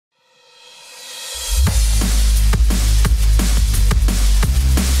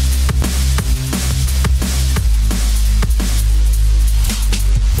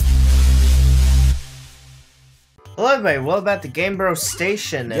everybody, what about the Game Bro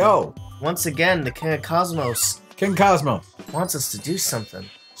station? And Yo! once again, the King of Cosmos King Cosmo. wants us to do something.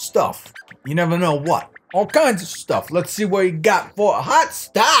 Stuff. You never know what. All kinds of stuff. Let's see what you got for hot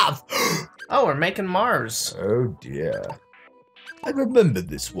stuff. Oh, we're making Mars. Oh dear. I remember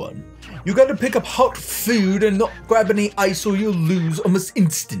this one. You gotta pick up hot food and not grab any ice or you'll lose almost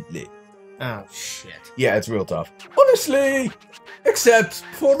instantly. Oh, shit. Yeah, it's real tough. Honestly. Except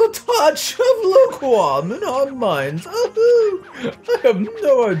for the touch of lukewarm in our minds. I have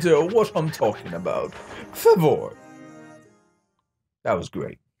no idea what I'm talking about. Favor. That was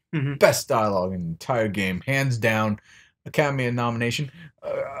great. Best dialogue in the entire game. Hands down. Academy nomination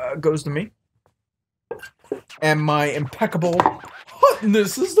goes to me. And my impeccable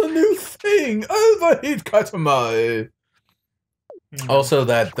hotness is the new thing. Overheat Katamari. Also,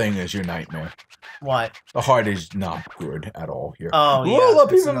 that thing is your nightmare. What? The heart is not good at all here. Oh, yeah. Roll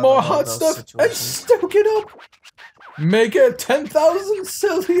up even more hot stuff and stoke it up. Make it 10,000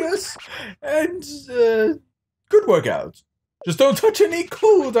 Celsius and good workout. Just don't touch any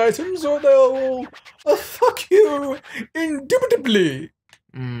cold items or they'll fuck you indubitably.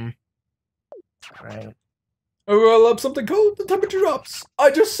 Right. Roll up something cold, the temperature drops. I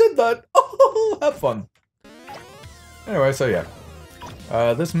just said that. Oh, have fun. Anyway, so yeah.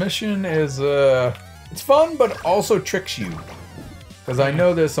 This mission is, it's fun, but also tricks you. Because I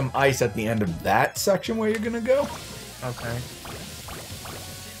know there's some ice at the end of that section where you're gonna go. Okay.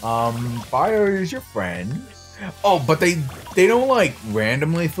 Fire is your friend. Oh, but they don't, like,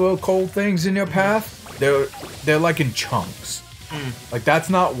 randomly throw cold things in your path. They're like in chunks. Like, that's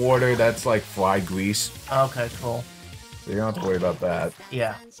not water, that's, like, fried grease. Okay, cool. So you don't have to worry about that.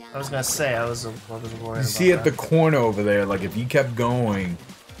 Yeah. I was gonna say, I was worried about You see at the corner over there, like, if you kept going,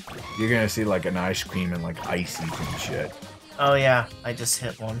 you're gonna see, like, an ice cream and, like, icy and shit. Oh, yeah. I just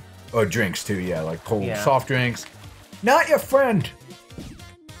hit one. Or drinks, too, yeah, like cold soft drinks. Not your friend!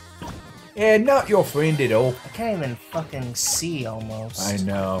 Yeah, not your friend at all. I can't even fucking see, almost. I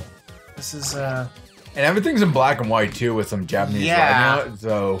know. This is, And everything's in black and white, too, with some Japanese writing on it,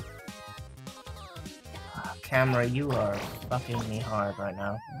 so... Camera, you are fucking me hard right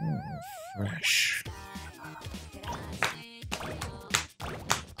now. Fresh.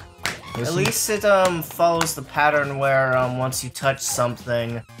 At least it follows the pattern where once you touch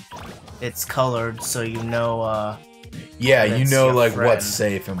something, it's colored, so you know yeah, you know like friend. what's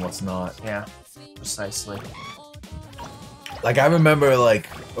safe and what's not. Yeah, precisely. Like I remember like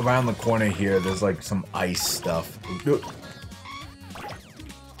around the corner here, there's like some ice stuff.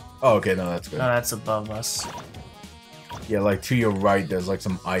 Oh, okay, no, that's good. No, that's above us. Yeah, like to your right, there's like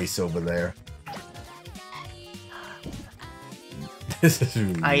some ice over there. This is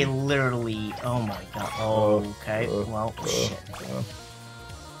really... I literally... Oh my god. Oh, okay. Well, shit.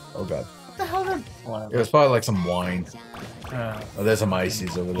 Oh god. What the hell did... Whatever. It was probably like some wine. Oh, there's some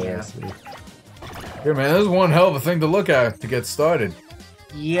ices over there. Yeah. Here, man, this is one hell of a thing to look at to get started.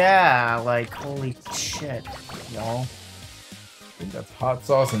 Yeah, like, holy shit, y'all. I think that's hot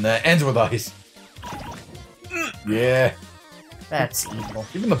sauce, and that ends with ice. Yeah. That's evil.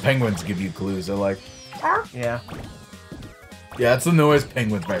 Even the penguins give you clues. They're like... Yeah. Yeah, that's the noise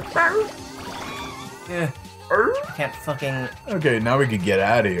penguins make. Yeah. I can't fucking... Okay, now we can get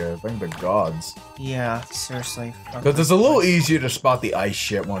out of here. Thank the gods. Yeah, seriously. Because it's a little easier to spot the ice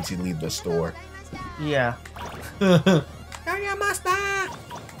shit once you leave the store. Yeah. I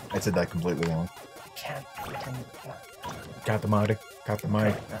said that completely wrong. Can't fucking... Katamari.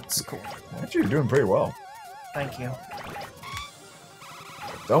 Katamari. That's cool. Actually, you're doing pretty well. Thank you.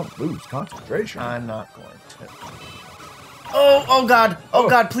 Don't lose concentration. I'm not going to. Oh god! Oh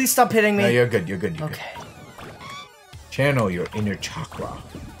god, please stop hitting me! No, you're good, you're good, you're okay. good. Channel your inner chakra.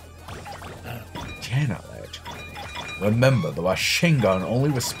 Channel it. Remember, the Rasengan only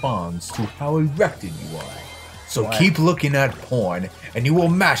responds to how erected you are. So keep looking at porn, and you will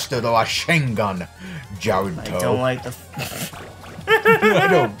master the Rasengan, Jaruto. I don't like the... I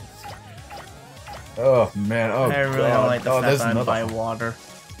don't... Oh, man, oh, I really don't like the fact that I'm by water.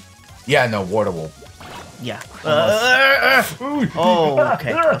 Yeah, no, water will... Yeah. Oh,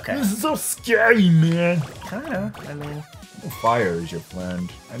 okay, okay. This is so scary, man. Kinda, I mean... Fire is your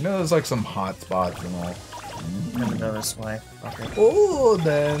friend. I know there's like some hot spots and all. I'm gonna go this way. Okay. Oh,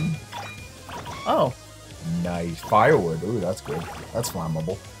 then. Oh. Nice. Firewood. Ooh, that's good. That's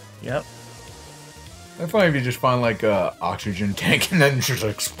flammable. Yep. That's funny if you just find like a oxygen tank and then just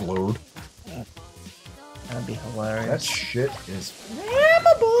explode. That'd be hilarious. That shit is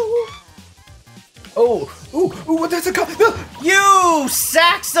flammable. Oh, ooh, there's a You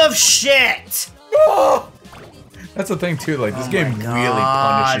sacks of shit! Oh! That's the thing too, like this game really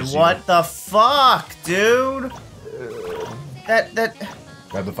punishes you. What the fuck, dude? That...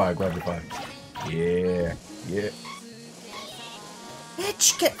 Grab the fire, grab the fire. Yeah, yeah.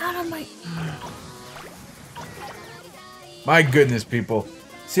 Bitch, get out of my... My goodness, people.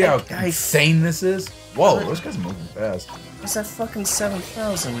 See how insane this is? Whoa, those guys are moving fast. It's that fucking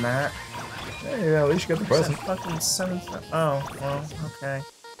 7,000, Matt. Hey, yeah, at least you got the present. Fucking 7,000. Oh, well, okay.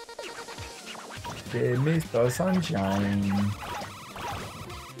 Give me the sunshine.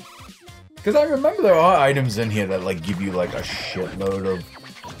 Because I remember there are items in here that like give you like a shitload of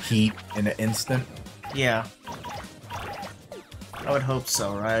heat in an instant. Yeah. I would hope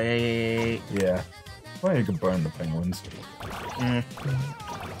so, right? Yeah. Well, you can burn the penguins. Mm.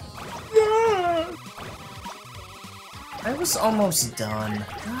 I was almost done.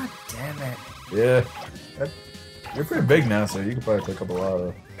 God damn it. Yeah. You're pretty big now, so you can probably pick up a lot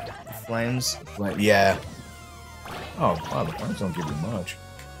of... Flames? Yeah. Oh, wow, the flames don't give you much.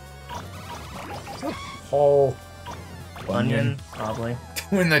 Is that whole... Onion? Probably.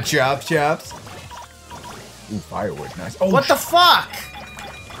 Doing the chops. Ooh, firewood, nice. Oh, what the fuck?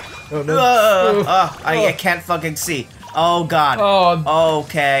 Oh, no. I can't fucking see. Oh, God. Oh.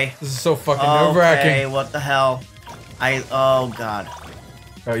 Okay. This is so fucking nerve-wracking. Okay, what the hell? Oh, God.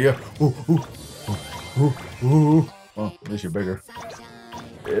 Oh, yeah. Ooh. Oh, at least you're bigger.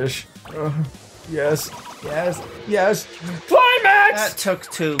 Ish. Yes. Climax! That took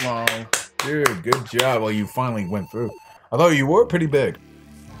too long. Dude, good job. Well, you finally went through. Although you were pretty big.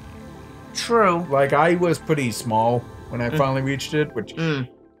 True. Like, I was pretty small when I finally reached it, which I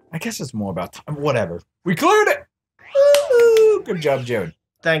guess it's more about time. Whatever. We cleared it! Woo! Good job, Jared.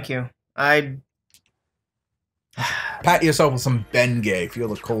 Thank you. Pat yourself with some Bengay. Feel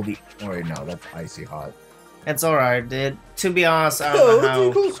the coldy. Oh, wait, no, that's icy hot. It's alright, dude. To be honest, I don't know how...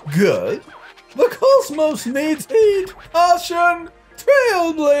 equals good. The cosmos needs heat, passion,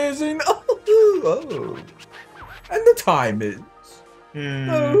 trailblazing. Oh. And the time is...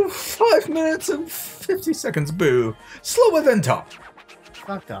 5 minutes and 50 seconds, boo. Slower than top.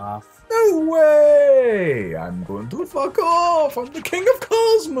 Fuck off. No way! I'm going to fuck off. I'm the king of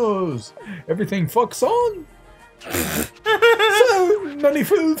cosmos. Everything fucks on. So many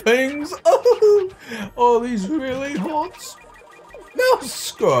food things. Oh, all these really hot. Now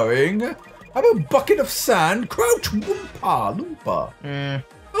scurrying. Have a bucket of sand. Crouch, Loompa.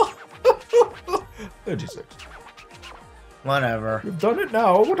 36. Whatever. You've done it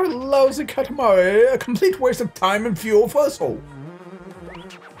now. What a lousy Katamari. A complete waste of time and fuel for us all.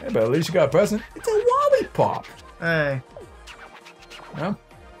 Hey, but at least you got a present. It's a lollipop. Hey. Well,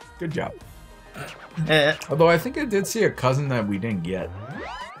 good job. Although I think I did see a cousin that we didn't get.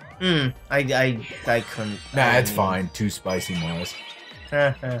 I couldn't. Nah, it's fine. 2 spicy Mars.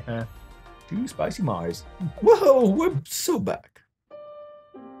 2 spicy Mars. Whoa, we're so back.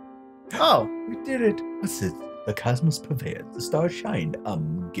 Oh. We did it. What's it? The cosmos pervades, the stars shine,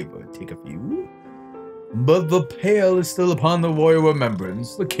 give or take a few. But the pale is still upon the royal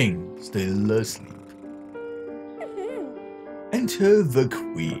remembrance, the king still asleep. Enter the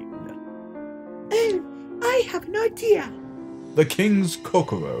queen. Oh, I have no idea. The king's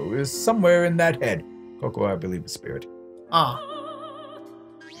Kokoro is somewhere in that head. Kokoro, I believe, is spirit. Ah.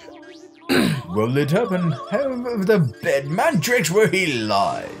 Roll it up and have the bed mandrake where he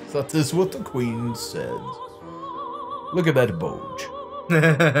lies. That is what the queen says. Look at that bulge.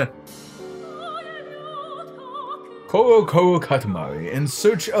 Koro Katamari in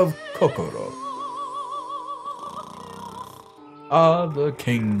search of Kokoro. The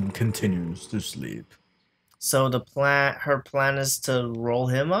king continues to sleep. So her plan is to roll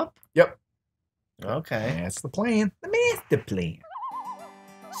him up? Yep. Okay. That's the plan. The master plan.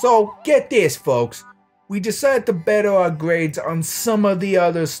 So, get this, folks. We decided to better our grades on some of the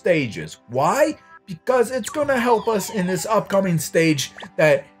other stages. Why? Because it's gonna help us in this upcoming stage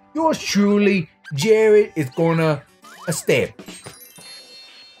that yours truly, Jared, is gonna establish.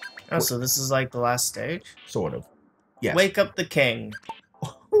 Oh, so this is like the last stage? Sort of. Yes. Wake up the king.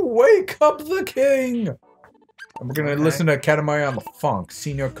 Wake up the king! And we're gonna listen to Katamari on the Funk,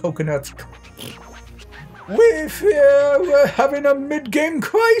 Senior Coconuts. We fear we're having a mid-game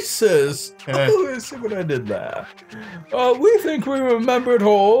crisis. Oh, see what I did there. We think we remember it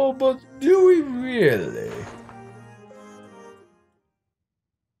all, but do we really?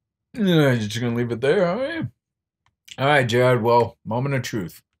 You're just gonna leave it there, are you? Alright, Jared, well, moment of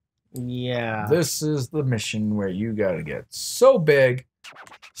truth. Yeah. This is the mission where you gotta get so big,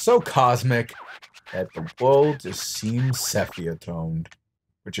 so cosmic, that the world just seems sepia-toned.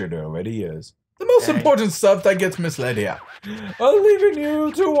 Which it already is. The most important stuff that gets misled here. I'm leaving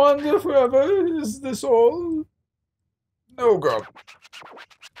you to wander forever. Is this all? No, God.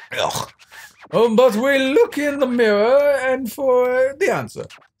 Ugh. But we look in the mirror and for the answer.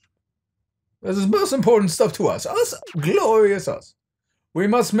 This is most important stuff to us. Us, glorious us. We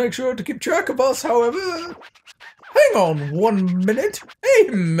must make sure to keep track of us, however. Hang on 1 minute.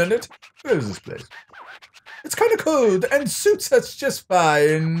 A minute. Where is this place? It's kind of cold and suits us just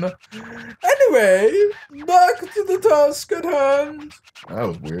fine. Anyway, back to the task at hand. That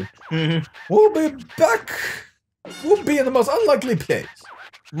was weird. We'll be back. We'll be in the most unlikely place.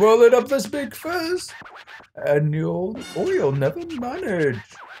 Roll it up this big first, and you'll never manage.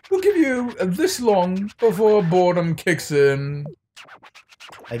 We'll give you this long before boredom kicks in.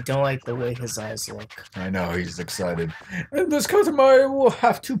 I don't like the way his eyes look. I know, he's excited. And this Katamari will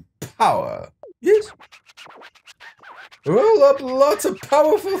have to power. Yes? Roll up lots of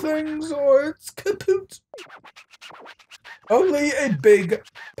powerful things or it's kaput. Only a big,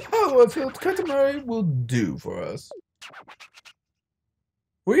 power-filled Katamari will do for us.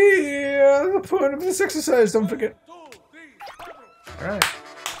 We are the point of this exercise, don't forget. Alright.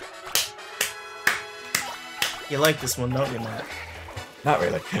 You like this one, don't you, Matt? Not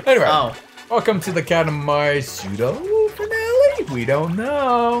really. Anyway, oh. Welcome to the Katamari pseudo finale. We don't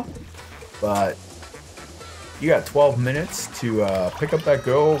know. But you got 12 minutes to pick up that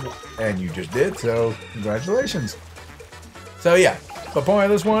girl, and you just did, so congratulations. So yeah, the point of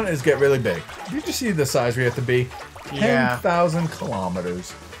this one is get really big. Did you see the size we have to be? Yeah. 10,000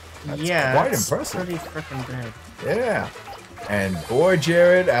 kilometers. That's quite impressive. Pretty freaking big. Yeah. And boy,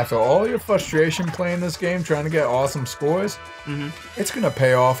 Jared, after all your frustration playing this game, trying to get awesome scores, it's gonna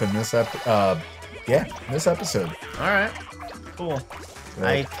pay off in this this episode. All right. Cool. So,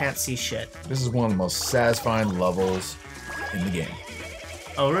 I can't see shit. This is one of the most satisfying levels in the game.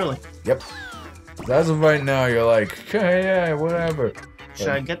 Oh, really? Yep. As of right now, you're like, okay, yeah, whatever. Should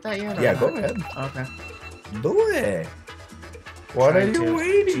I get that yet? Yeah, go ahead. Okay. Do it. What are you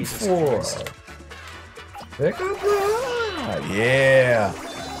waiting for? Christ. Pick up the... Yeah.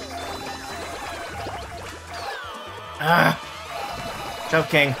 Jump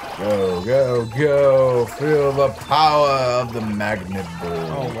King. Go, go, go. Feel the power of the magnet ball.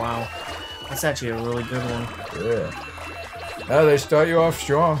 Oh, wow. That's actually a really good one. Yeah. Now they start you off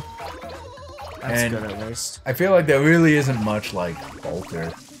strong. That's and good at least. I feel like there really isn't much like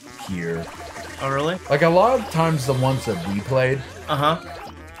Bolter here. Oh, really? Like a lot of times the ones that we played,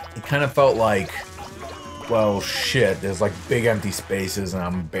 it kind of felt like, well, shit, there's like big empty spaces and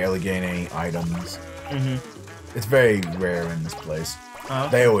I'm barely getting any items. It's very rare in this place.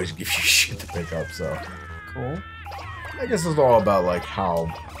 They always give you shit to pick up, so. Cool. I guess it's all about like how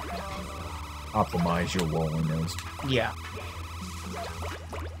optimized your rolling is. Yeah.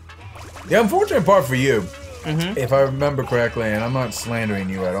 The unfortunate part for you, if I remember correctly, and I'm not slandering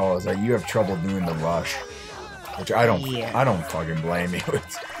you at all, is that you have trouble doing the rush, which I don't fucking blame you.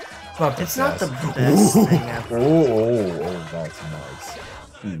 It's not the best thing ever. Oh, that's nice.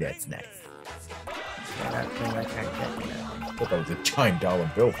 Ooh, that's nice. Yeah, that thing I can't get yet. I thought that was a giant dollar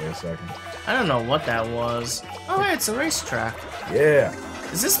bill for a second. I don't know what that was. Oh, hey, it's a racetrack. Yeah.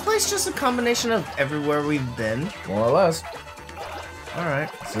 Is this place just a combination of everywhere we've been? More or less. Alright.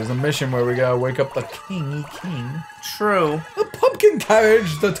 This is a mission where we gotta wake up the king. True. The pumpkin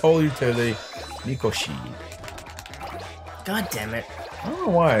carriage, the toll utility, Mikoshi. God damn it. I don't know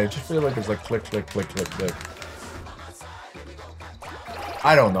why, I just feel like it's like click, click, click, click, click.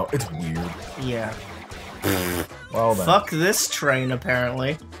 I don't know, it's weird. Yeah. Well then. Fuck this train,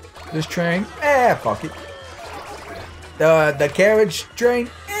 apparently. This train? Fuck it. The carriage train?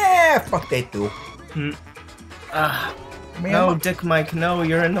 Fuck that too. No, Dick Mike, no,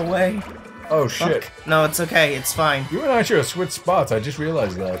 you're in the way. Oh, shit. Fuck. No, it's okay, it's fine. You and I should have switched spots, I just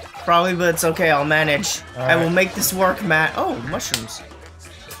realized that. Probably, but it's okay, I'll manage. I will make this work, Matt. Oh, mushrooms.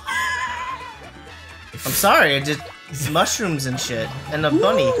 I'm sorry, I just... mushrooms and shit. And a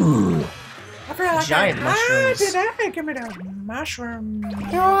bunny. Ooh. I feel like giant mushrooms. Today. Give me the mushroom.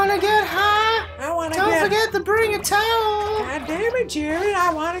 You wanna get high? I wanna Don't get... forget to bring a towel. God damn it, Jared.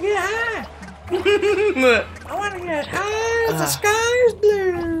 I wanna get high. I wanna get high as the sky is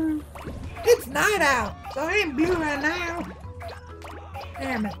blue. It's night out, so it ain't blue right now.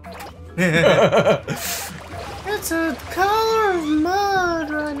 Damn it. It's a color of mud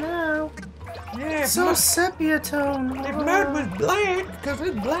right now. Yeah, So sepia tone. if mud was black, because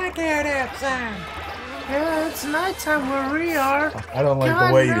it's black out outside. Yeah, it's nighttime where we are. I don't like God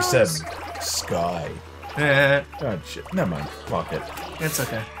the way you knows. said sky. Oh shit, never mind, fuck it. It's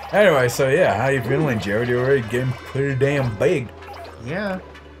okay. Anyway, so yeah, how you feeling, Jared? You're already getting pretty damn big. Yeah.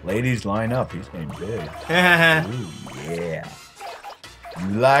 Ladies, line up, he's getting big. Ooh, yeah. You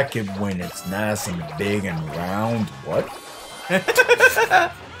like it when it's nice and big and round, what?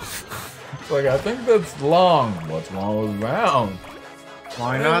 It's like, I think that's long. What's wrong with round?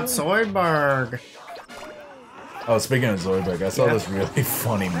 Why not Zoidberg? Oh, speaking of Zoidberg, I saw this really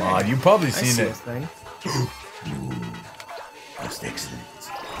funny mod. You've probably seen it. Thing. Most excellent.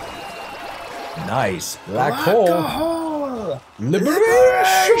 Nice. Black hole.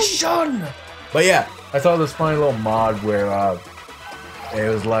 Liberation! But yeah, I saw this funny little mod where it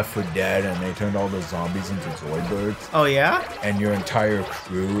was Left 4 Dead and they turned all the zombies into Zoidbergs. Oh, yeah? And your entire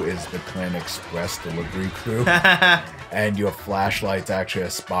crew is the Clan Express delivery crew. And your flashlight's actually a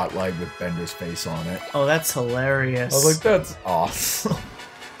spotlight with Bender's face on it. Oh, that's hilarious. I was like, that's awesome.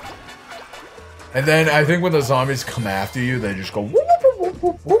 And then I think when the zombies come after you, they just go whoop, whoop, whoop,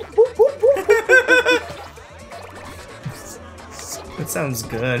 whoop, whoop, whoop, whoop. That sounds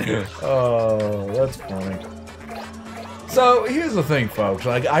good. Oh, that's funny. So here's the thing, folks.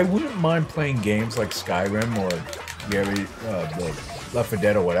 Like, I wouldn't mind playing games like Skyrim or Gary, Left 4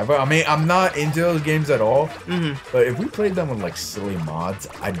 Dead or whatever. I mean, I'm not into those games at all. But if we played them with like silly mods,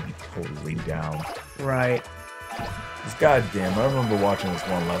 I'd be totally down. Right. Because goddamn, I remember watching this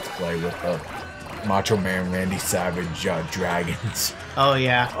one Let's Play with Macho Man Randy Savage dragons. Oh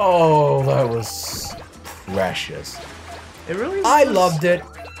yeah. Oh, that was precious. It really was. I loved it.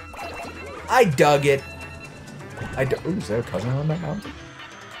 I dug it. Ooh, is there a cousin on that mountain?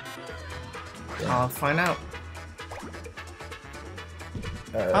 I'll find out.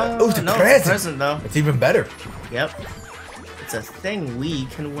 Oh, it's a no, present. It's a present though. It's even better. Yep. It's a thing we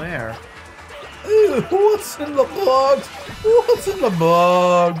can wear. Ooh, what's in the box? What's in the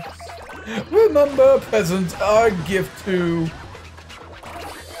box? Remember, presents are a gift to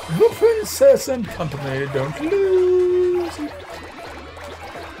the princess and company. Don't lose.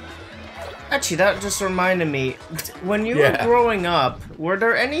 Actually, that just reminded me. When you were growing up, were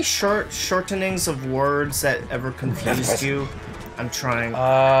there any shortenings of words that ever confused you? I'm trying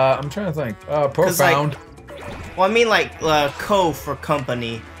to think. Profound. Like, well, I mean like co for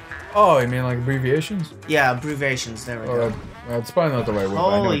company. Oh, you mean like abbreviations? Yeah, abbreviations. There we go. That's probably not the right word.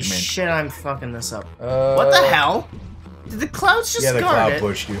 Holy shit! I'm fucking this up. What the hell? Did the clouds just guard it? Yeah, the cloud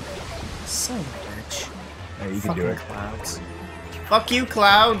pushed you. Son of a bitch. Yeah, you can do it. Clouds. Fuck you,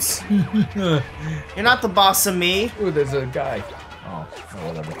 clouds. You're not the boss of me. Ooh, there's a guy. Oh,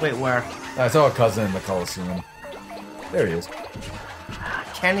 whatever. Wait, where? I saw a cousin in the Coliseum. There he is.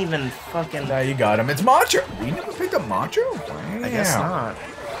 Can't even fucking... Now you got him. It's Macho! You never picked up Macho? Wow. I guess not.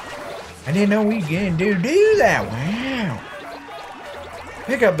 I didn't know we can do that. Wow.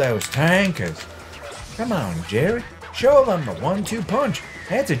 Pick up those tankers. Come on, Jerry. Show them the 1-2 punch.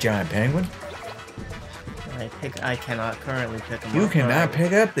 That's a giant penguin. I cannot currently pick him up. You cannot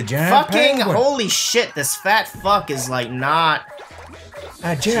pick up the giant penguin. Holy shit, this fat fuck is like not...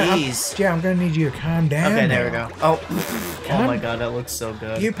 Jeez. I'm gonna need you to calm down. Okay, there we go. Oh. Oh my god, that looks so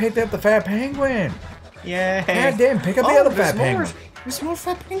good. You picked up the fat penguin. Yay. God damn, pick up the other fat penguin. There's more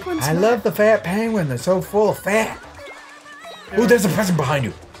fat penguins. I love the fat penguin. They're so full of fat. Ooh, there's a present behind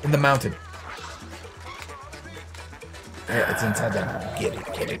you in the mountain. Yeah, it's inside that mountain.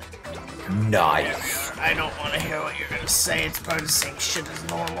 Get it. Nice. I don't want to hear what you're gonna say. It's probably the same shit as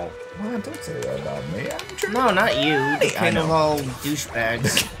normal. Well, don't say that about me. No, not you. The king of all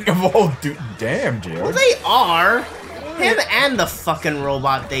douchebags. The king of all damn, Jared. Well, they are. Him and the fucking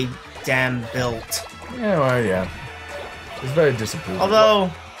robot they damn built. Yeah, well, yeah. It's very disappointing.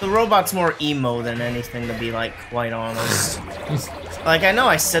 Although, the robot's more emo than anything, to be, like, quite honest. Like, I know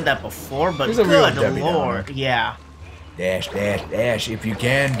I said that before, but good lord. Yeah. Dash, if you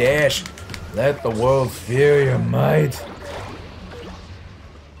can, dash. Let the world fear your might.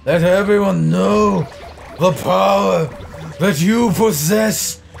 Let everyone know the power that you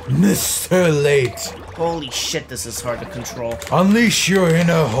possess, Mr. Late. Holy shit, this is hard to control. Unleash your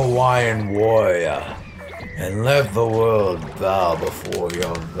inner Hawaiian warrior, and let the world bow before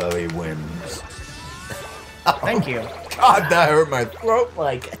your very whims. Thank you. God, that hurt my throat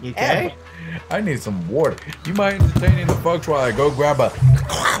like you okay? I need some water. You mind entertaining the folks while I go grab a...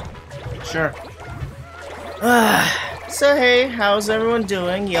 Sure. So hey, how's everyone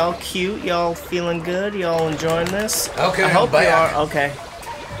doing? Y'all cute? Y'all feeling good? Y'all enjoying this? Okay, I hope you are. Okay.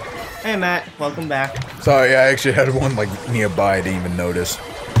 Hey Matt, welcome back. Sorry, I actually had one like nearby. I didn't even notice.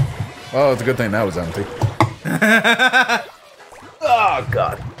 Oh, it's a good thing that was empty. Oh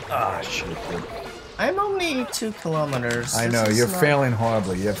god. Ah, shit. Dude. I'm only 2 kilometers. I know, you're failing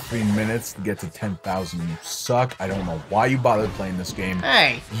horribly. You have 3 minutes to get to 10,000. You suck. I don't know why you bothered playing this game.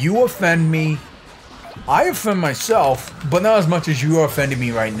 Hey. You offend me. I offend myself, but not as much as you are offending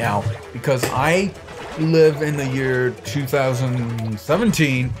me right now. Because I live in the year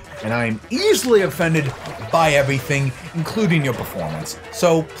 2017, and I am easily offended by everything, including your performance.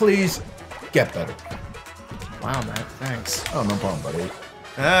 So please, get better. Wow, Matt, thanks. Oh, no problem, buddy.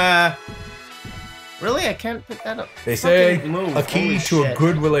 Really? I can't pick that up. They say move. a key to a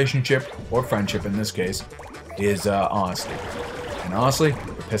good relationship, or friendship in this case, is honesty. And honestly,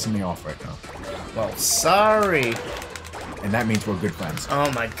 you're pissing me off right now. Well, sorry. And that means we're good friends.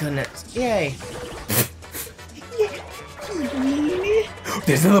 Oh my goodness. Yay.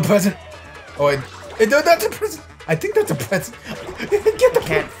 There's another present. Oh, that's a present. I think that's a present. Get the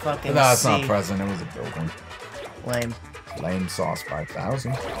can't fucking No, it's see. not a present. It was a building. Lame. Lame sauce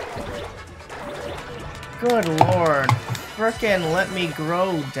 5000. Good lord. Frickin' let me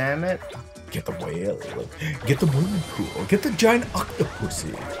grow, damn it. Get the whale. Get the whirlpool. Get the giant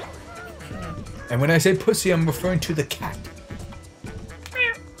octopusy. And when I say pussy, I'm referring to the cat.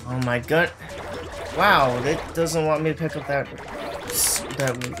 Oh my god. Wow, it doesn't want me to pick up that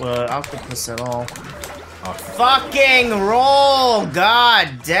octopus at all. Fucking roll!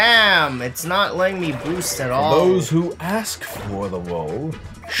 God damn! It's not letting me boost at all. Those who ask for the roll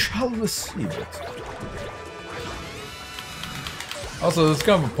shall receive it. Also, it's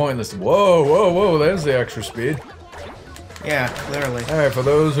kind of a pointless. Whoa, whoa, whoa! There's the extra speed. Yeah, clearly. All right, for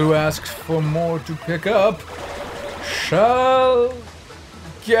those who ask for more to pick up, shall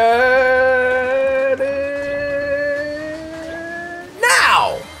get it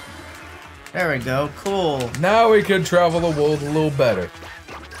now. There we go. Cool. Now we can travel the world a little better.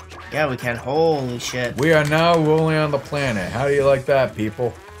 Yeah, we can. Holy shit. We are now rolling on the planet. How do you like that,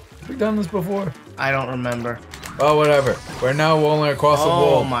 people? Have we done this before? I don't remember. Oh, whatever. We're now rolling across the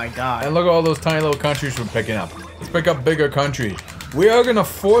world. Oh my god. And look at all those tiny little countries we're picking up. Let's pick up bigger countries. We are going to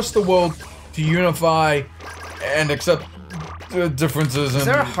force the world to unify and accept the differences in... Is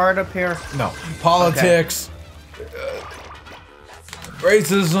there a heart up here? No. Politics,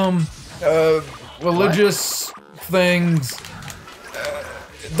 racism, religious things.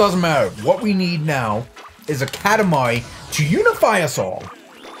 It doesn't matter. What we need now is a Katamari to unify us all.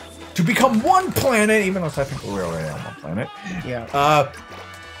 To become one planet, even though technically we're already on one planet. Yeah.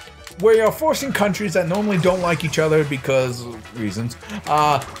 We are forcing countries that normally don't like each other because of reasons,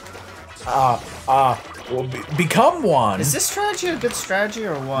 will become one. Is this strategy a good strategy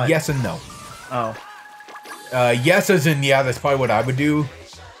or what? Yes and no. Oh. Yes as in, yeah, that's probably what I would do,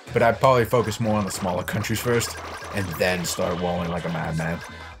 but I'd probably focus more on the smaller countries first, and then start rolling like a madman.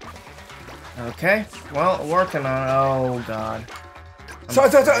 Okay. Well, working on it. Oh, God. So,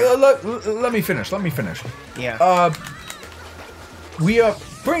 let me finish. Yeah. We are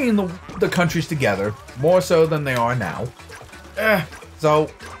bringing the countries together, more so than they are now. So,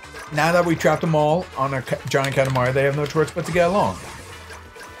 now that we trapped them all on a giant Katamari, they have no choice but to get along.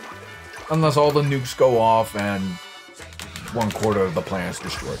 Unless all the nukes go off and 1/4 of the planet's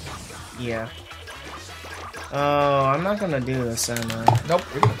destroyed. Yeah. Oh, I'm not gonna do this, am I? Nope,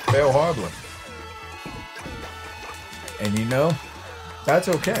 you're gonna fail horribly. And you know, that's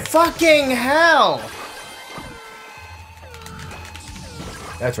okay. Fucking hell!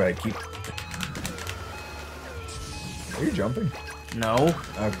 That's right, keep... Are you jumping? No.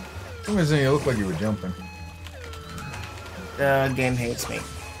 For some reason you look like you were jumping. The game hates me.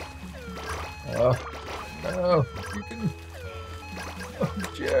 Oh, no, you can... Oh,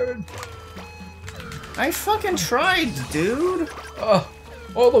 Jared. I fucking tried, dude!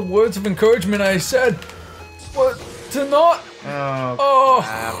 All the words of encouragement I said, but to not...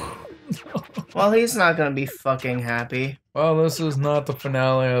 Oh, well, he's not gonna be fucking happy. Well, this is not the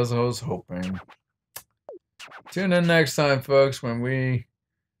finale as I was hoping. Tune in next time, folks, when we...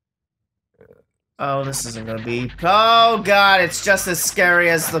 Oh, this isn't gonna be... Oh, God, it's just as scary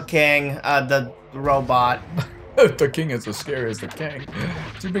as the king, the robot. The king is as scary as the king.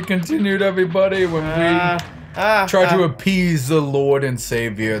 To be continued, everybody, when we try to appease the Lord and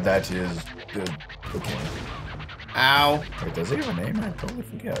Savior that is the king. Ow. Wait, does he have a name? I totally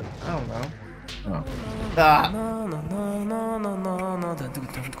forget. I don't know. Oh. Ah.